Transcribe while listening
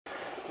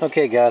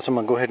Okay guys, I'm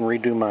going to go ahead and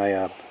redo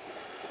my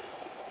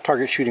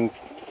target shooting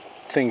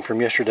thing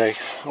from yesterday.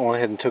 I went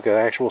ahead and took an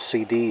actual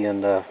CD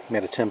and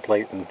made a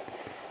template and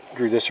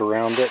drew this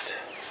around it,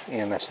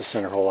 and that's the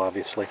center hole,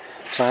 obviously.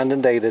 Signed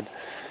and dated.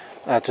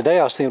 Today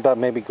I was thinking about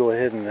maybe go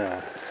ahead and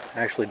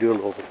actually do a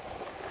little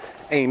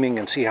aiming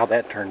and see how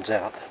that turns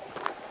out.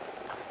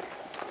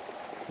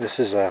 This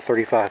is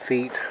 35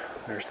 feet.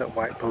 There's that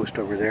white post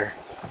over there.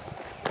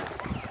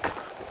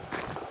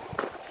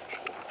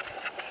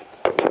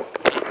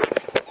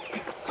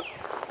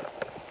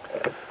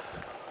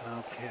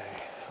 Okay,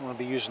 I'm going to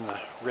be using the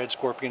red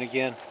scorpion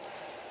again,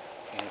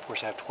 and of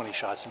course I have 20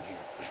 shots in here.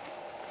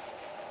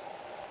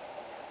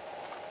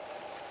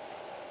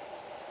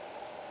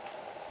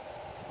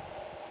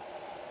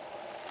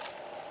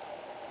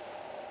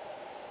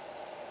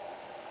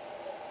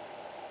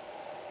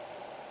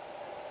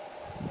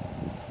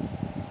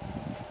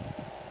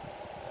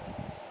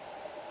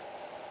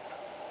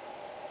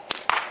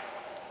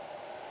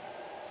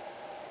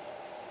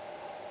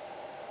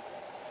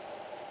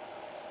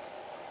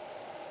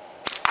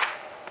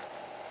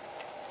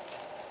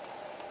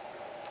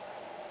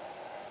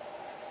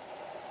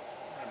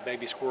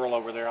 Baby squirrel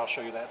over there, I'll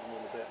show you that in a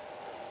little bit.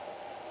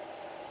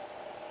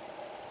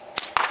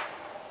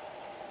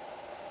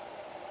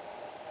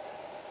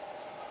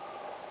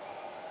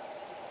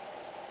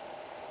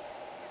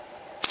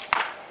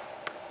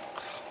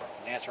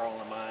 Gnats are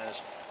all in my eyes.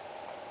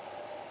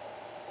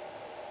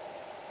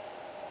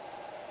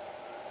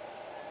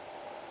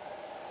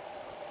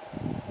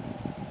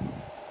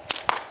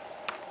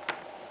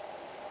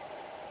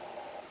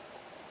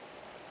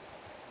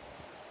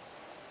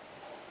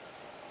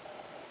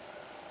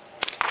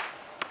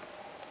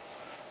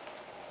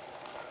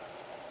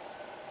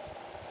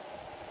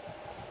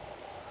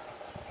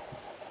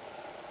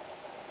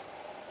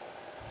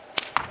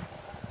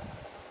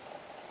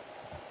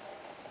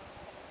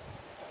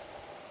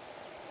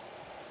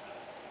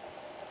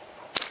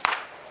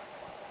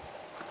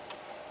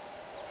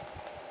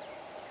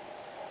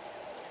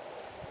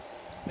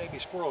 Baby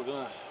squirrel,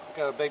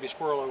 got a baby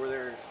squirrel over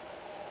there.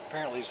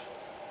 Apparently he's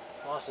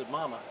lost his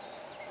mama.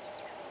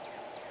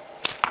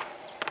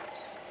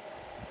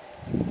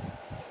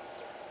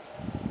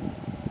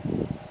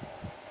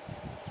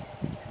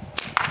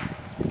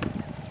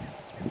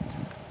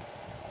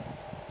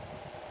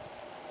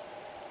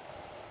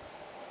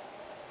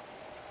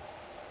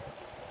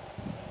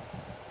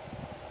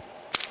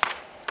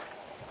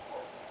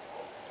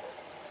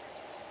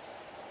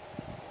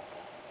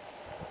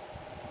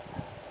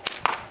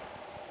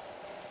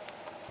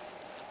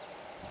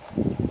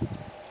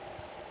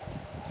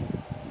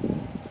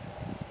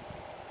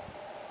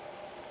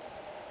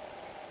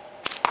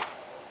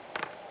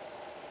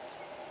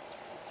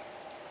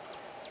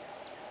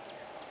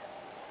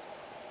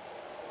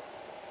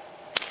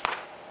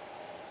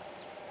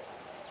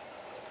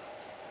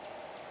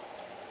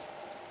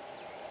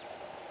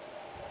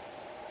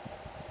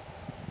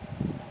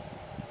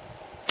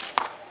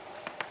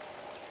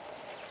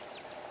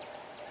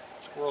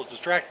 Squirrels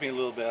distracted me a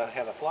little bit. I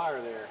had a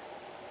flyer there.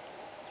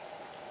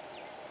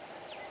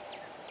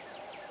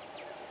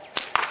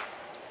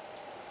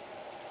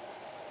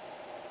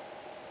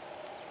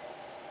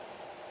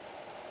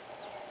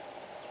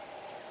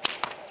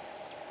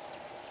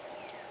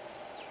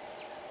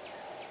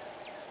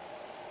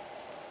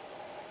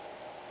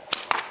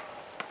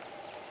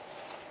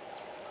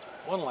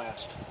 One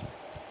last.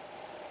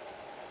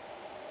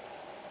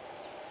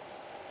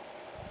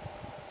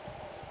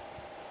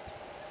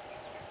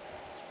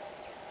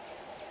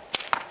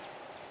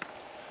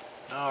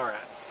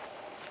 Alright,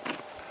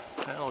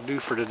 that'll do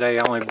for today.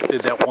 I only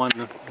did that one,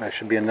 that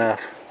should be enough.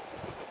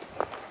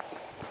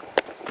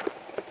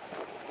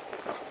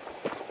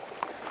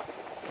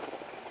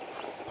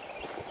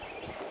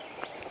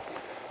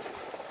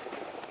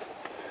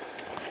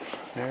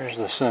 There's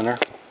the center.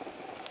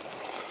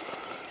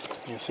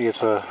 You see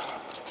it's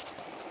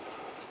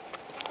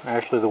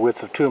actually the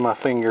width of two of my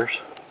fingers.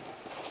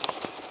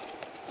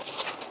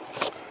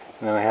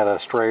 And then I had a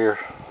strayer,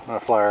 a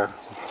flyer.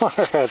 I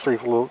had three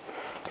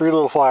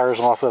little flyers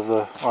off of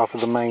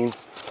the main.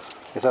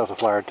 I guess that was a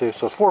flyer too.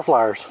 So 4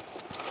 flyers.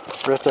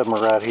 The rest of them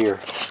are right here.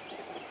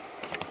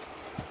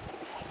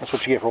 That's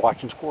what you get for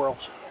watching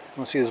squirrels.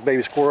 You want to see this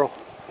baby squirrel?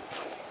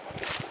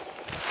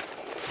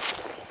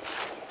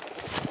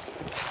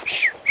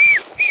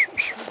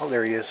 Oh,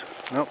 there he is.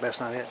 Nope, that's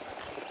not it.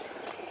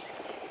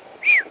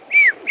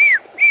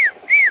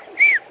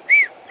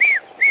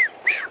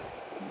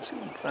 Let's see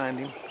if we can find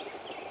him.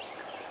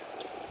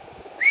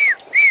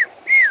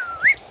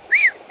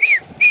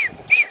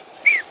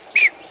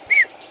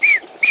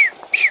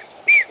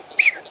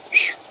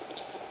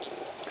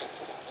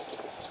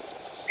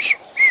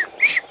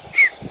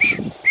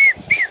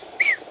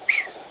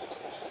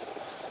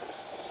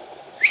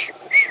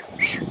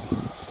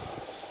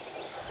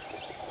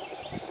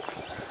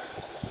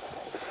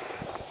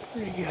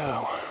 There you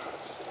go.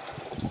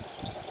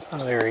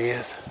 Oh, there he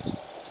is.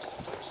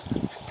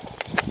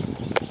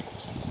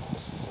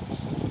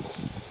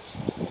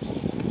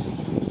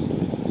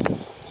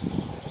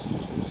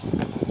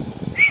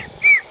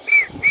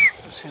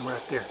 him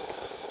right there.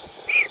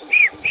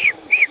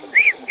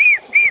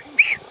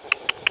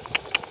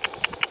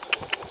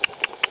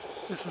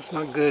 This is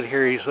not good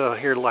here. He's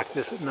here like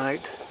this at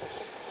night.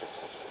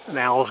 An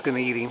owl's gonna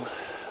eat him.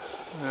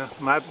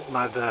 Might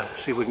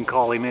see if we can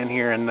call him in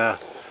here and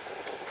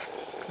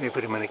maybe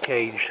put him in a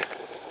cage.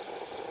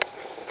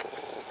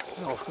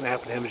 All that's gonna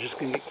happen to him is just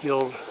gonna get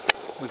killed.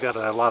 We got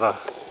a lot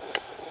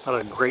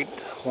of great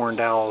horned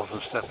owls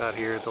and stuff out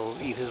here. They'll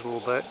eat his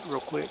little butt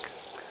real quick.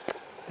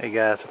 Hey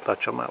guys, I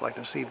thought y'all might like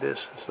to see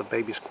this. It's a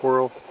baby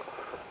squirrel.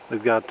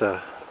 We've got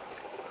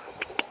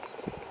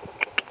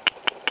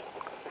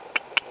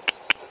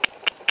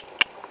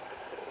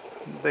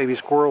baby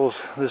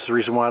squirrels. This is the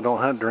reason why I don't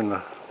hunt during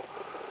the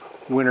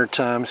winter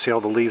time. See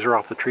all the leaves are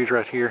off the trees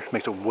right here?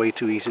 Makes it way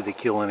too easy to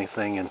kill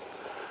anything, and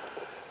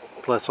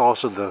plus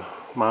also the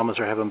mamas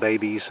are having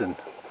babies, and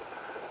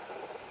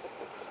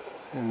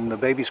the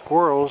baby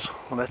squirrels,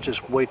 well, that's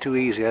just way too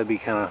easy. That'd be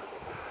kind of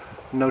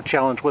no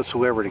challenge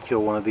whatsoever to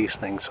kill one of these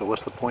things, so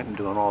what's the point in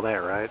doing all that,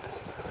 right?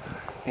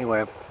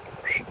 Anyway,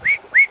 you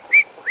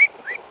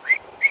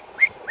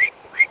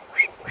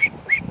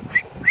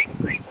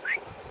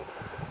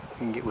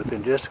can get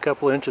within just a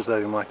couple inches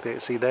of him like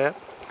that. See that?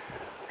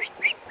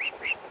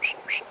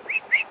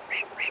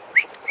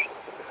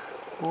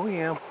 Oh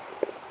yeah.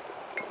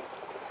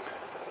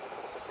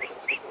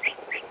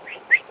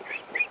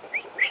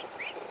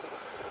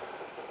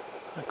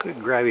 I could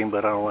grab him,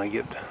 but I don't want to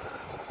get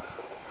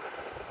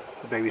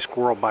the baby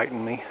squirrel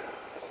biting me.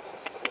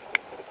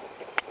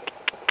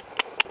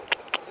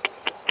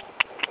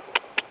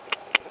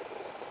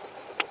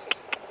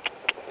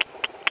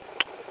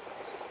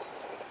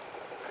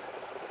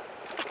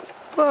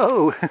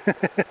 Whoa!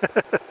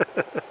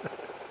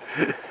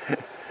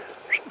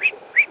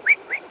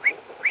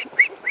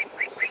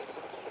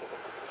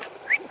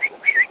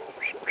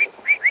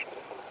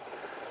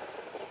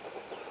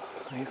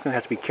 He's going to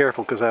have to be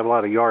careful because I have a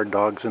lot of yard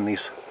dogs, and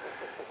these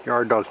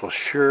yard dogs will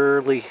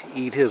surely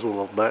eat his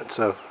little butt,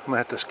 so I'm going to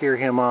have to scare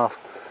him off.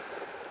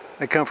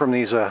 They come from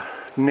these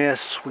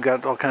nests. We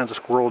got all kinds of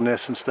squirrel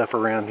nests and stuff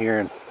around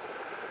here,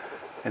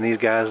 and these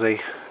guys,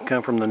 they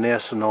come from the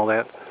nests and all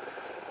that.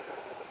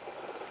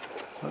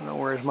 I don't know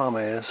where his mama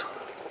is.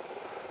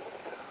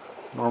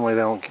 Normally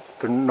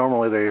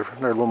they're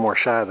a little more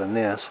shy than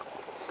this.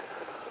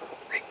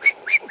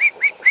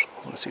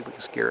 Let's see if we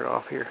can scare it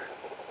off here.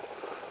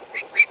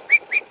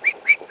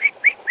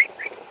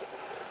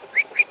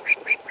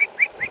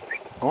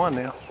 Go on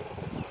now.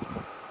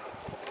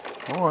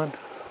 Go on.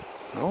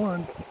 Go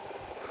on.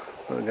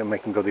 We're going to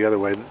make him go the other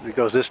way. If he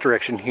goes this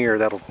direction here,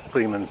 that'll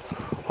put him in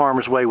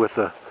harm's way with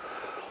the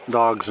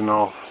dogs and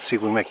all. See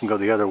if we can make him go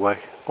the other way.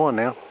 Go on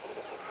now.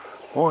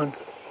 Go on.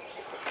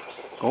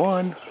 Go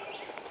on.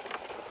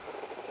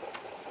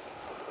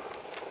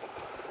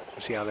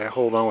 See how they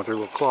hold on with their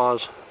little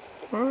claws.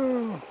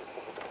 Oh.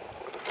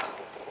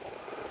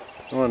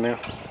 Go on now.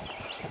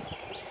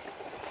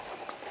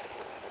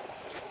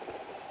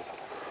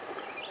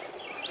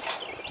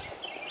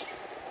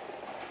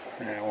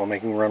 Alright, we'll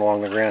make him run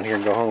along the ground here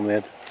and go home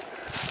then.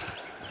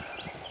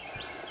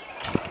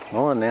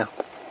 Go on now.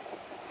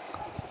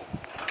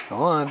 Go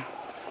on.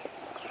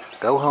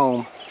 Go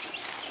home.